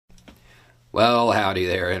Well, howdy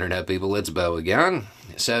there, Internet people. It's Bo again.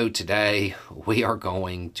 So, today we are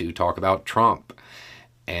going to talk about Trump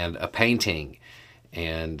and a painting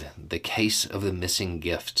and the case of the missing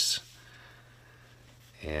gifts.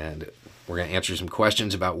 And we're going to answer some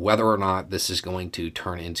questions about whether or not this is going to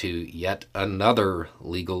turn into yet another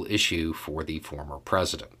legal issue for the former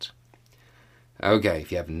president. Okay,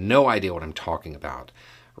 if you have no idea what I'm talking about,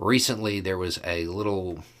 recently there was a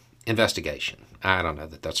little investigation. I don't know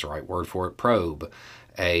that that's the right word for it. Probe.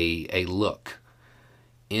 A look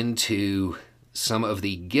into some of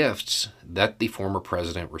the gifts that the former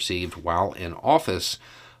president received while in office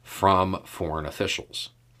from foreign officials.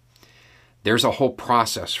 There's a whole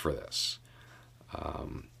process for this.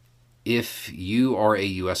 If you are a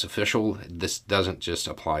U.S. official, this doesn't just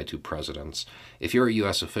apply to presidents. If you're a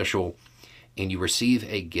U.S. official and you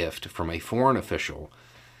receive a gift from a foreign official,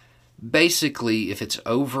 basically, if it's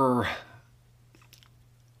over,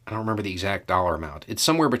 I don't remember the exact dollar amount, it's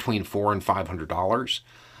somewhere between $400 and $500.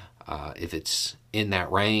 If it's in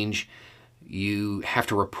that range, you have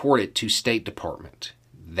to report it to State Department.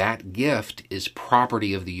 That gift is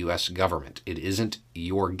property of the U.S. government. It isn't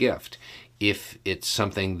your gift. If it's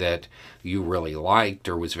something that you really liked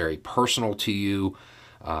or was very personal to you,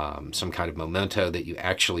 some kind of memento that you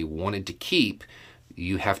actually wanted to keep,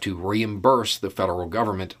 you have to reimburse the federal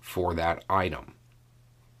government for that item.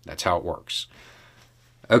 That's how it works.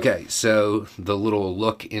 Okay, so the little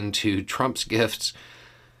look into Trump's gifts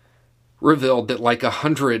revealed that like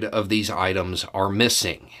 100 of these items are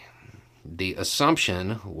missing. The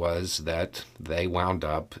assumption was that they wound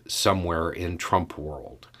up somewhere in Trump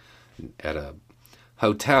world, at a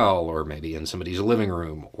hotel or maybe in somebody's living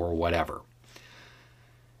room or whatever.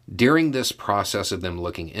 During this process of them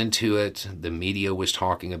looking into it, the media was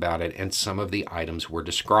talking about it, and some of the items were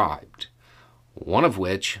described. One of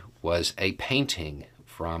which was a painting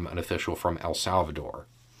from an official from El Salvador.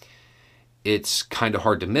 It's kind of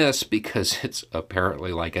hard to miss because it's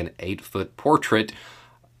apparently like an 8-foot portrait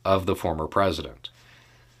of the former president.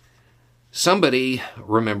 Somebody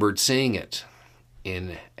remembered seeing it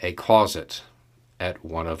in a closet at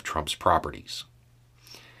one of Trump's properties.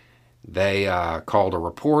 They called a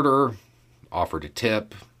reporter, offered a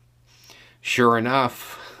tip. Sure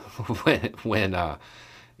enough, when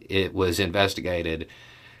it was investigated,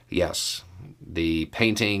 yes, the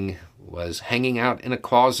painting was hanging out in a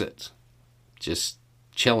closet, just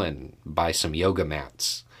chilling by some yoga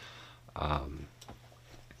mats.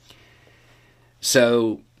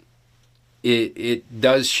 So it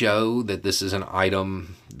does show that this is an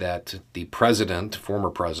item that the president, former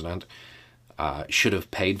president, should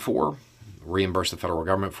have paid for, reimbursed the federal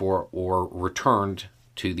government for, or returned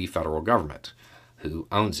to the federal government who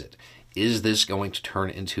owns it. Is this going to turn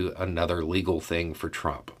into another legal thing for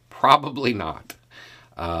Trump? Probably not.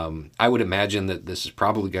 I would imagine that this is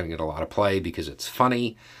probably going to get a lot of play because it's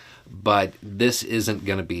funny, but this isn't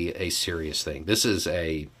going to be a serious thing. This is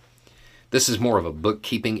more of a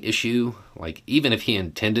bookkeeping issue. Like, even if he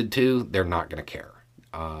intended to, they're not going to care.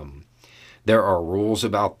 There are rules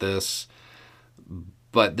about this,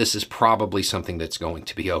 but this is probably something that's going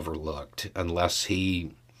to be overlooked unless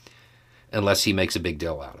he makes a big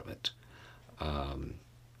deal out of it.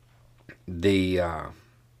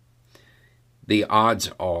 The odds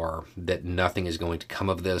are that nothing is going to come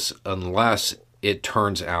of this unless it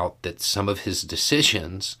turns out that some of his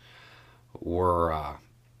decisions were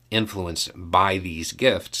influenced by these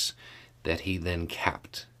gifts that he then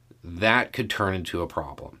kept. That could turn into a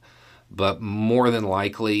problem. But more than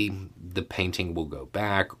likely, the painting will go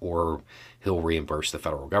back, or he'll reimburse the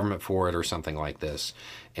federal government for it or something like this,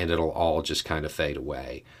 and it'll all just kind of fade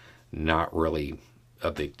away. Not really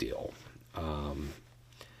a big deal.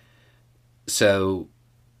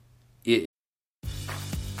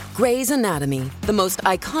 Grey's Anatomy, the most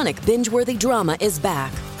iconic binge-worthy drama, is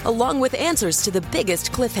back, along with answers to the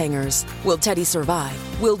biggest cliffhangers. Will Teddy survive?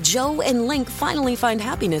 Will Joe and Link finally find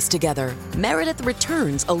happiness together? Meredith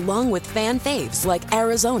returns along with fan faves like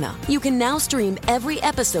Arizona. You can now stream every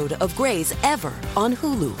episode of Grey's ever on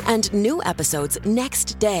Hulu, and new episodes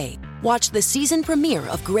next day. Watch the season premiere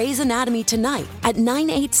of Grey's Anatomy tonight at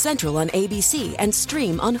 9/8 Central on ABC and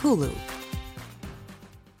stream on Hulu.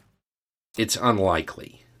 It's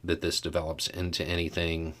unlikely that this develops into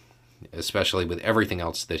anything, especially with everything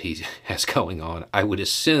else that he has going on. I would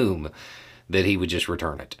assume that he would just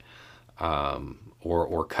return it,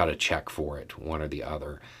 or cut a check for it, one or the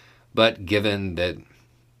other. But given that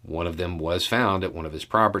one of them was found at one of his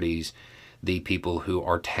properties, the people who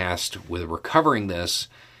are tasked with recovering this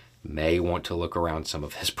may want to look around some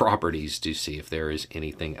of his properties to see if there is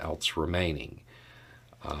anything else remaining,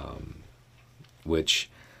 which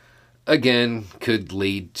again, could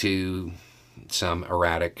lead to some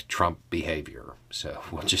erratic Trump behavior. So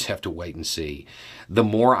we'll just have to wait and see. The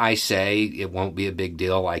more I say it won't be a big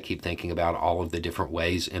deal, I keep thinking about all of the different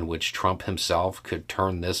ways in which Trump himself could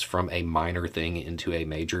turn this from a minor thing into a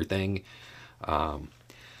major thing.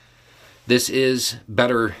 This is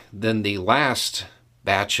better than the last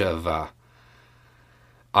batch of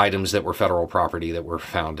items that were federal property that were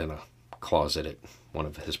found in a closet at one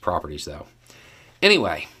of his properties, though.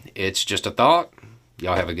 Anyway, it's just a thought.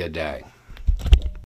 Y'all have a good day.